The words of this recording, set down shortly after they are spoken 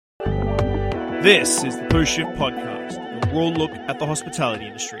This is the Post Shift Podcast, a raw look at the hospitality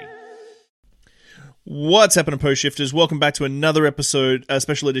industry. What's happening, Post Shifters? Welcome back to another episode, a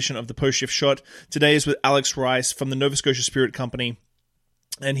special edition of the Post Shift Shot. Today is with Alex Rice from the Nova Scotia Spirit Company,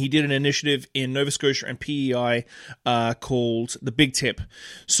 and he did an initiative in Nova Scotia and PEI called The Big Tip.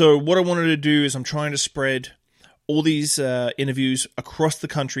 So what I wanted to do is I'm trying to spread all these interviews across the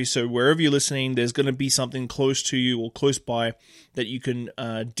country, so wherever you're listening, there's going to be something close to you or close by that you can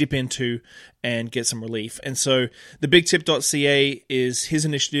dip into and get some relief. And so thebigtip.ca is his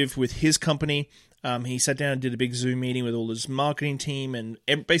initiative with his company. He sat down and did a big Zoom meeting with all his marketing team and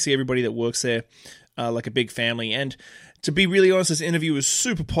basically everybody that works there, like a big family. And to be really honest, this interview was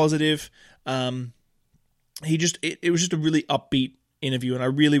super positive. It was just a really upbeat interview, and I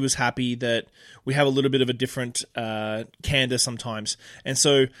really was happy that we have a little bit of a different candor sometimes. And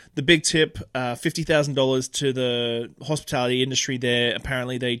so the big tip, $50,000 to the hospitality industry there.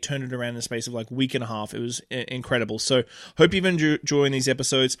 Apparently they turned it around in the space of like a week and a half. It was incredible. So hope you've enjoying these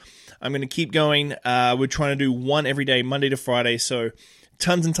episodes. I'm going to keep going. We're trying to do one every day, Monday to Friday. So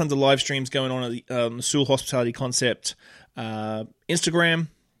tons and tons of live streams going on at the Sewell Hospitality Concept Instagram.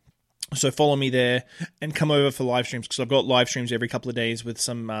 So follow me there and come over for live streams, because I've got live streams every couple of days with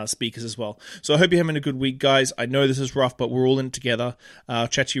some speakers as well. So I hope you're having a good week, guys. I know this is rough, but we're all in it together. I'll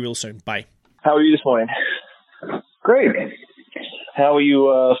chat to you real soon. Bye. How are you this morning? Great. How are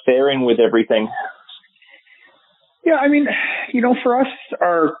you faring with everything? Yeah, I mean, for us,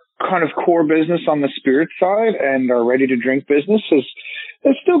 our kind of core business on the spirit side and our ready-to-drink business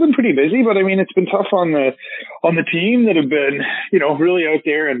has still been pretty busy, but I mean, it's been tough on the team that have been, really out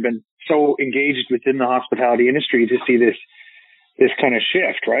there and been so engaged within the hospitality industry to see this kind of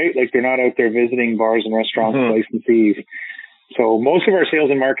shift, right? Like, they're not out there visiting bars and restaurants, licensees. So most of our sales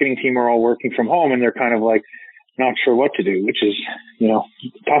and marketing team are all working from home, and they're kind of like not sure what to do, which is,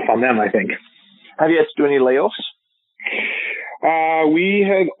 tough on them, I think. Have you had to do any layoffs? We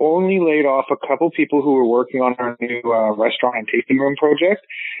had only laid off a couple people who were working on our new restaurant and tasting room project,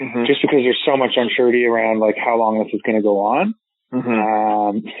 just because there's so much uncertainty around like how long this is going to go on.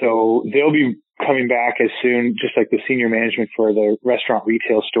 So they'll be coming back as soon, just like the senior management for the restaurant,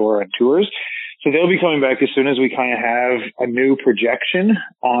 retail store, and tours. So they'll be coming back as soon as we kind of have a new projection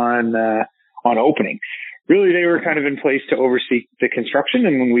on opening. Really, they were kind of in place to oversee the construction,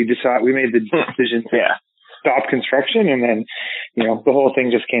 and when we made the decision to stop construction, and then, the whole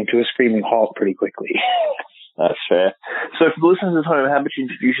thing just came to a screaming halt pretty quickly. That's fair. So for the listeners at home, how about you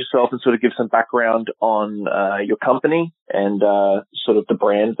introduce yourself and sort of give some background on your company and sort of the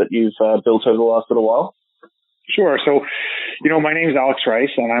brand that you've built over the last little while? Sure. So, my name is Alex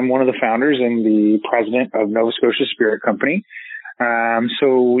Rice, and I'm one of the founders and the president of Nova Scotia Spirit Company.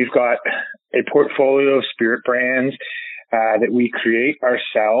 So we've got a portfolio of spirit brands that we create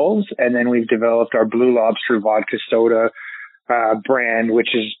ourselves, and then we've developed our Blue Lobster vodka soda brand, which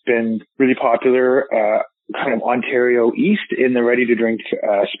has been really popular kind of Ontario East in the ready-to-drink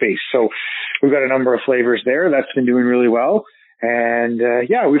space. So we've got a number of flavors there. That's been doing really well. And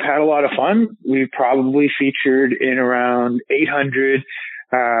we've had a lot of fun. We've probably featured in around 800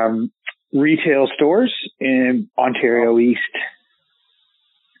 retail stores in Ontario East.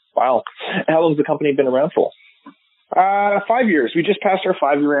 Wow. How long has the company been around for? 5 years. We just passed our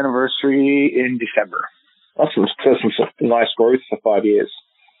 5-year anniversary in December. That's some nice growth for 5 years.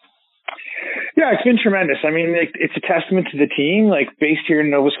 Yeah, it's been tremendous. I mean, it's a testament to the team. Like, based here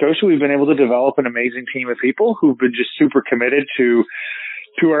in Nova Scotia, we've been able to develop an amazing team of people who've been just super committed to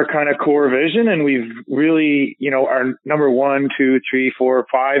our kind of core vision. And we've really, our number 1, 2, 3, 4,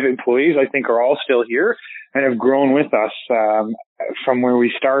 5 employees, I think, are all still here and have grown with us from where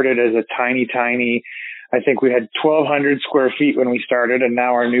we started as a tiny, I think we had 1,200 square feet when we started, and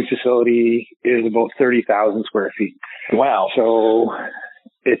now our new facility is about 30,000 square feet. Wow. So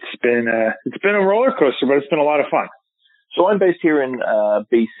it's been a roller coaster, but it's been a lot of fun. So I'm based here in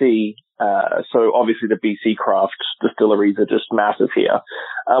BC. So obviously the BC craft distilleries are just massive here.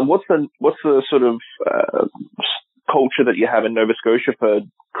 What's the sort of culture that you have in Nova Scotia for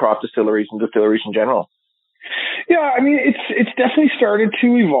craft distilleries and distilleries in general? Yeah, I mean, it's definitely started to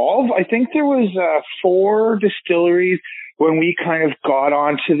evolve. I think there was 4 distilleries when we kind of got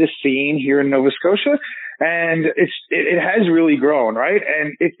onto the scene here in Nova Scotia, and it has really grown, right?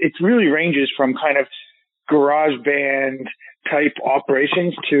 And it really ranges from kind of garage band type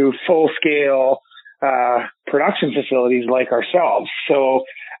operations to full scale production facilities like ourselves. So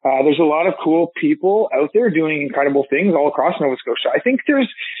there's a lot of cool people out there doing incredible things all across Nova Scotia. I think there's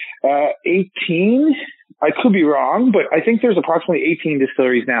 18. I could be wrong, but I think there's approximately 18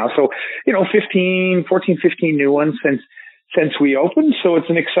 distilleries now. So, 14, 15 new ones since we opened. So it's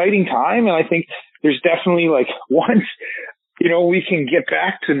an exciting time. And I think there's definitely like once, we can get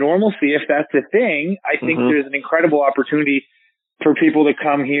back to normalcy, if that's a thing, I think there's an incredible opportunity for people to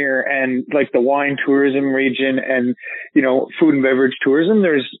come here and like the wine tourism region and, food and beverage tourism.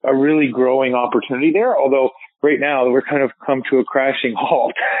 There's a really growing opportunity there. Although right now we're kind of come to a crashing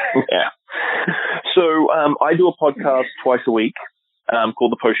halt. Yeah. So, I do a podcast twice a week,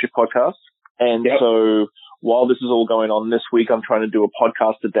 called the Post Shift Podcast. And so while this is all going on this week, I'm trying to do a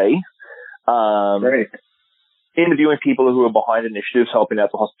podcast a day. Right. Interviewing people who are behind initiatives helping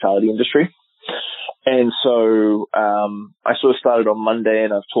out the hospitality industry. And so I sort of started on Monday,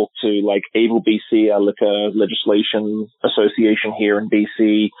 and I've talked to like Able BC, our liquor legislation association here in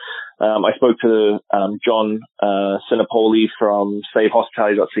BC. I spoke to John Sinopoli from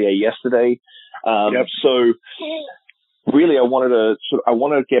SaveHospitality.ca yesterday. So really, I want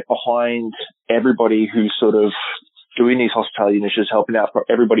to get behind everybody who's sort of doing these hospitality initiatives, helping out for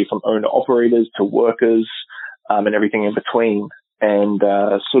everybody from owner operators to workers, and everything in between, and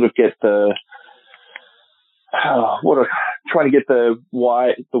sort of get trying to get the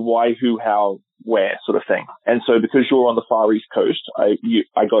why, who, how, where sort of thing. And so because you're on the Far East Coast, I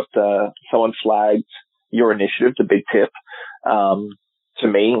got someone flagged your initiative, the Big Tip, to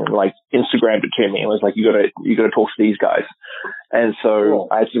me, and like Instagrammed it to me and was like, you gotta talk to these guys. And so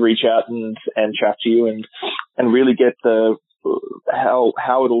I had to reach out and chat to you and really get how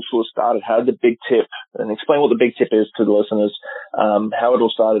it all sort of started, how the Big Tip, and explain what the Big Tip is to the listeners, how it all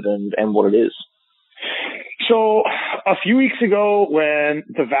started and what it is. So a few weeks ago, when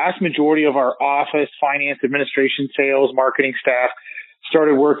the vast majority of our office, finance, administration, sales, marketing staff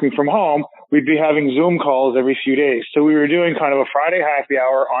started working from home, we'd be having Zoom calls every few days. So we were doing kind of a Friday happy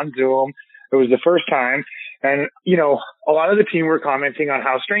hour on Zoom. It was the first time. And, a lot of the team were commenting on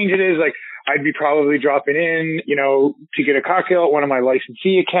how strange it is. Like, I'd be probably dropping in, to get a cocktail at one of my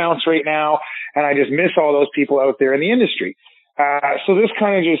licensee accounts right now. And I just miss all those people out there in the industry. So this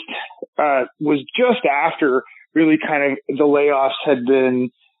kind of just was just after really kind of the layoffs had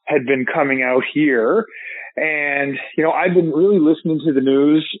been coming out here. And, I've been really listening to the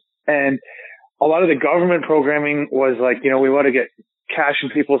news, and a lot of the government programming was like, we want to get cash in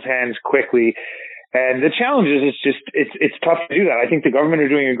people's hands quickly. And the challenge is it's tough to do that. I think the government are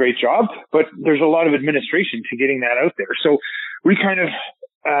doing a great job, but there's a lot of administration to getting that out there. So we kind of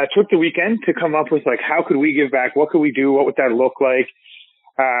took the weekend to come up with like, how could we give back? What could we do? What would that look like?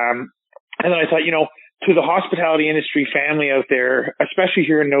 And then I thought, to the hospitality industry family out there, especially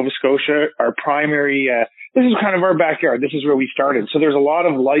here in Nova Scotia, our primary, this is kind of our backyard. This is where we started. So there's a lot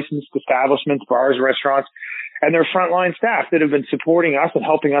of licensed establishments, bars, restaurants, and their frontline staff that have been supporting us and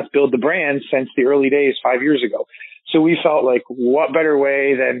helping us build the brand since the early days 5 years ago. So we felt like, what better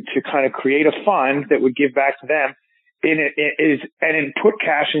way than to kind of create a fund that would give back to them and put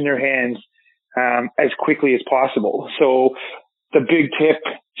cash in their hands as quickly as possible. So the Big Tip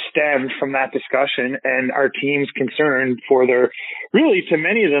stemmed from that discussion, and our team's concern for really to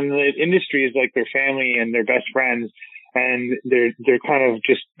many of them, the industry is like their family and their best friends, and they're kind of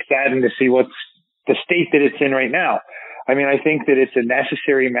just saddened to see what's the state that it's in right now. I mean, I think that it's a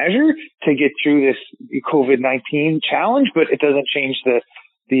necessary measure to get through this COVID-19 challenge, but it doesn't change the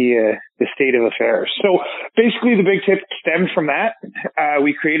state of affairs. So basically the Big Tip stemmed from that.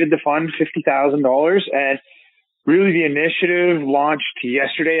 We created the fund, $50,000, and really the initiative launched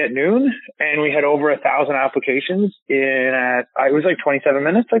yesterday at noon, and we had over 1,000 applications in, it was like 27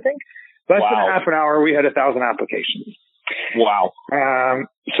 minutes, I think. Less than half an hour, we had 1,000 applications. Wow.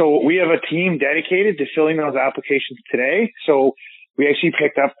 So we have a team dedicated to filling those applications today. So we actually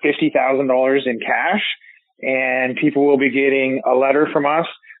picked up $50,000 in cash, and people will be getting a letter from us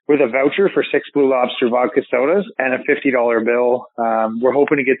with a voucher for 6 Blue Lobster vodka sodas and a $50 bill. We're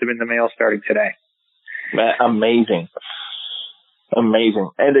hoping to get them in the mail starting today. Amazing.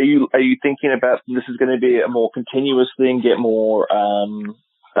 And are you thinking about this is going to be a more continuous thing, get more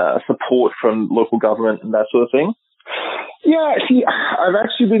support from local government and that sort of thing? Yeah, see, I've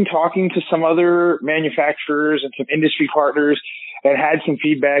actually been talking to some other manufacturers and some industry partners and had some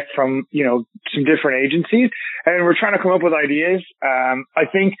feedback from, some different agencies, and we're trying to come up with ideas. I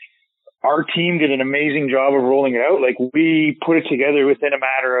think our team did an amazing job of rolling it out. Like, we put it together within a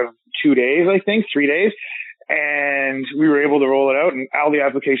matter of 2 days, I think, 3 days. And we were able to roll it out, and all the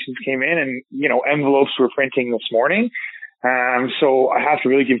applications came in, and, envelopes were printing this morning. So I have to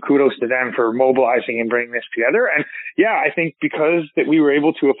really give kudos to them for mobilizing and bringing this together. And yeah, I think because that we were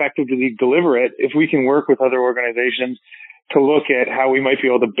able to effectively deliver it, if we can work with other organizations to look at how we might be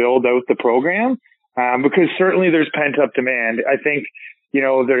able to build out the program, because certainly there's pent up demand. I think,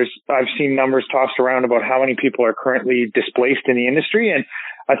 I've seen numbers tossed around about how many people are currently displaced in the industry, and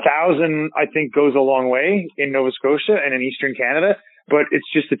 1,000, I think, goes a long way in Nova Scotia and in Eastern Canada, but it's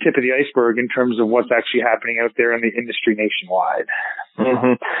just the tip of the iceberg in terms of what's actually happening out there in the industry nationwide.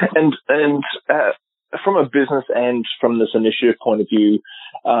 Mm-hmm. And from a business and from this initiative point of view,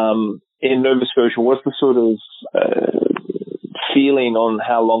 in Nova Scotia, what's the sort of feeling on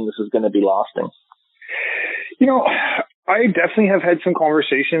how long this is going to be lasting? I definitely have had some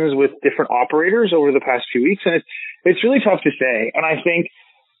conversations with different operators over the past few weeks, and it's really tough to say. And I think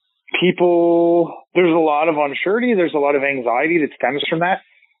there's a lot of uncertainty, there's a lot of anxiety that stems from that.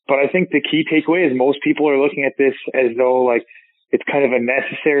 But I think the key takeaway is most people are looking at this as though like it's kind of a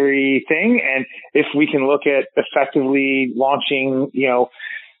necessary thing. And if we can look at effectively launching,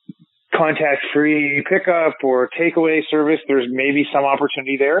 contact-free pickup or takeaway service, there's maybe some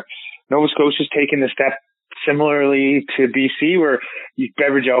opportunity there. Nova Scotia's taken the step similarly to BC, where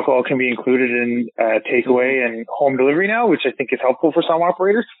beverage alcohol can be included in takeaway and home delivery now, which I think is helpful for some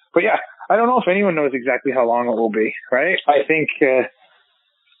operators. But yeah, I don't know if anyone knows exactly how long it will be, right? I think...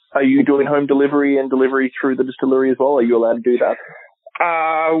 Are you doing home delivery and delivery through the distillery as well? Are you allowed to do that?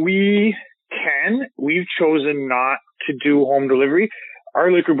 We can. We've chosen not to do home delivery.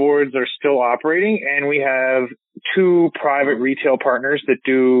 Our liquor boards are still operating, and we have 2 private retail partners that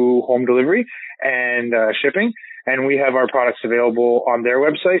do home delivery and shipping, and we have our products available on their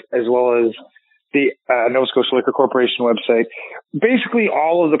website as well as the Nova Scotia Liquor Corporation website. Basically,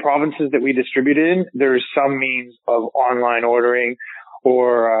 all of the provinces that we distribute in, there's some means of online ordering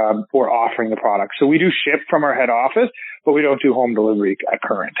or offering the product. So we do ship from our head office, but we don't do home delivery at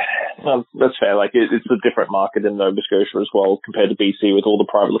current. Well, that's fair. Like it's a different market in Nova Scotia as well compared to BC with all the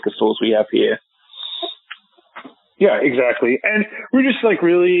private liquor stores we have here. Yeah, exactly. And we're just like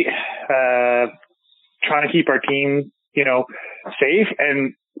really trying to keep our team, safe.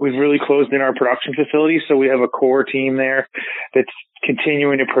 And we've really closed in our production facility. So we have a core team there that's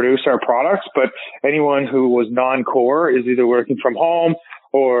continuing to produce our products. But anyone who was non-core is either working from home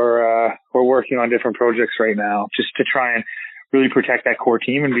or working on different projects right now, just to try and really protect that core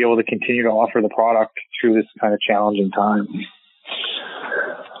team and be able to continue to offer the product through this kind of challenging time.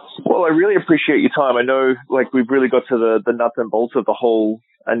 Well, I really appreciate your time. I know we've really got to the nuts and bolts of the whole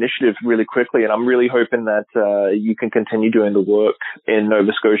initiative really quickly, and I'm really hoping that you can continue doing the work in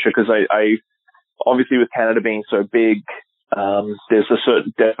Nova Scotia, because I obviously with Canada being so big, there's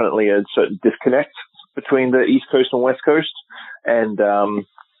definitely a certain disconnect between the East Coast and West Coast, and I'm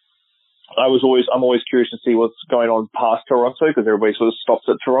always curious to see what's going on past Toronto, because everybody sort of stops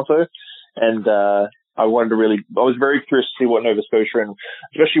at Toronto, and I was very curious to see what Nova Scotia and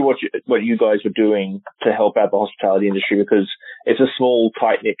especially what you guys were doing to help out the hospitality industry, because it's a small,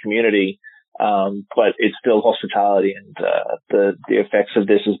 tight-knit community, but it's still hospitality, and the effects of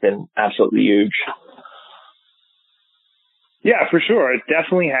this has been absolutely huge. Yeah, for sure. It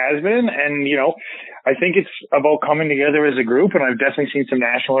definitely has been. And, I think it's about coming together as a group. And I've definitely seen some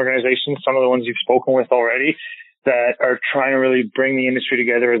national organizations, some of the ones you've spoken with already, that are trying to really bring the industry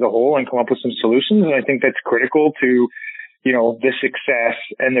together as a whole and come up with some solutions. And I think that's critical to, the success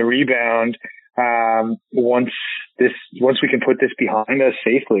and the rebound, once we can put this behind us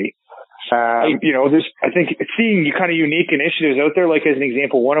safely. I think seeing kind of unique initiatives out there, like as an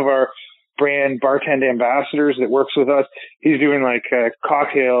example, one of our brand bartender ambassadors that works with us, he's doing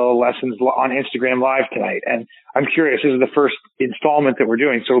cocktail lessons on Instagram Live tonight. And I'm curious, this is the first installment that we're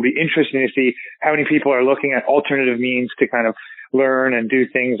doing. So it'll be interesting to see how many people are looking at alternative means to kind of learn and do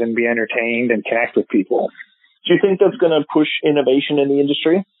things and be entertained and connect with people. Do you think that's going to push innovation in the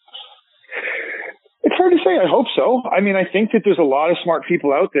industry? It's hard to say. I hope so. I mean, I think that there's a lot of smart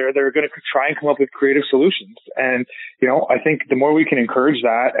people out there that are going to try and come up with creative solutions. And, I think the more we can encourage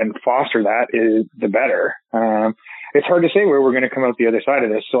that and foster that, the better. It's hard to say where we're going to come out the other side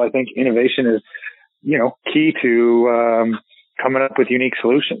of this. So I think innovation is, key to coming up with unique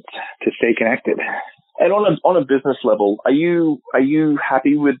solutions to stay connected. And on a business level, are you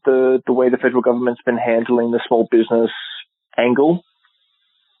happy with the way the federal government's been handling the small business angle?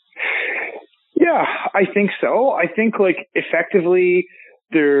 Yeah, I think so. I think effectively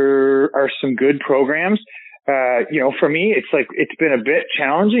there are some good programs. For me, it's been a bit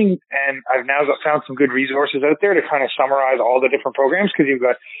challenging, and I've now found some good resources out there to kind of summarize all the different programs, because you've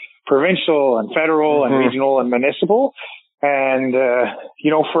got provincial and federal and regional and municipal. And,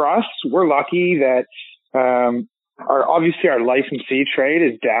 for us, we're lucky that, our licensee trade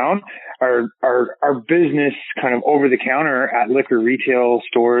is down. Our business kind of over the counter at liquor retail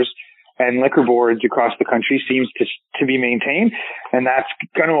stores and liquor boards across the country seems to be maintained. And that's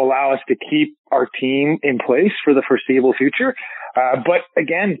going to allow us to keep our team in place for the foreseeable future. But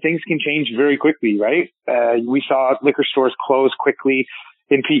again, things can change very quickly, right? We saw liquor stores close quickly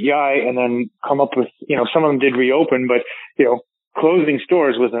in PEI and then come up with, some of them did reopen, but, closing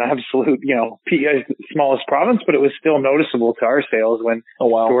stores was an absolute, PEI's the smallest province, but it was still noticeable to our sales when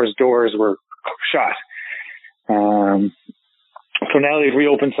stores' doors were shut. So now they've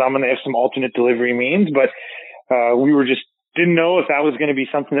reopened some and they have some alternate delivery means, but we didn't know if that was going to be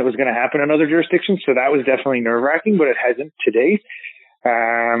something that was going to happen in other jurisdictions. So that was definitely nerve-wracking, but it hasn't to date.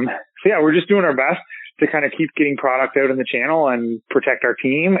 So yeah, we're just doing our best to kind of keep getting product out in the channel and protect our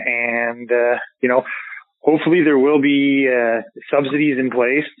team. And, hopefully there will be subsidies in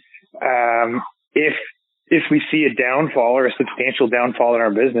place if we see a downfall or a substantial downfall in our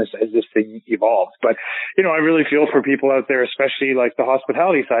business as this thing evolves. But, I really feel for people out there, especially like the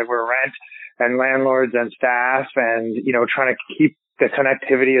hospitality side where rent and landlords and staff and, trying to keep the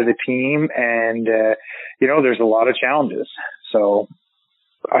connectivity of the team. And, there's a lot of challenges. So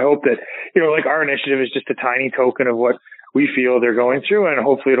I hope that, our initiative is just a tiny token of what we feel they're going through. And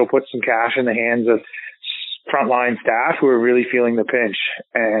hopefully it'll put some cash in the hands of frontline staff who are really feeling the pinch.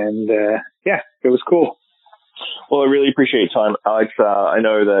 And, it was cool. Well, I really appreciate your time, Alex. I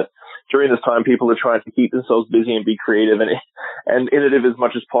know that during this time, people are trying to keep themselves busy and be creative and innovative as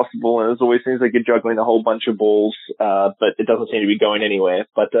much as possible. And there's always things like you're juggling a whole bunch of balls, but it doesn't seem to be going anywhere.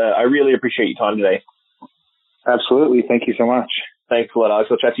 But I really appreciate your time today. Absolutely. Thank you so much. Thanks a lot, Alex.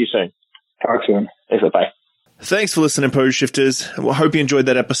 I'll chat to you soon. Talk soon. Thanks. Bye. Thanks for listening, Pose Shifters. I hope you enjoyed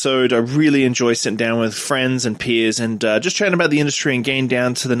that episode. I really enjoy sitting down with friends and peers and just chatting about the industry and getting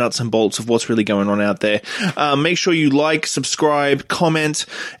down to the nuts and bolts of what's really going on out there. Make sure you like, subscribe, comment,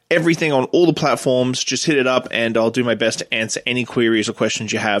 everything on all the platforms. Just hit it up and I'll do my best to answer any queries or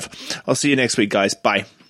questions you have. I'll see you next week, guys. Bye.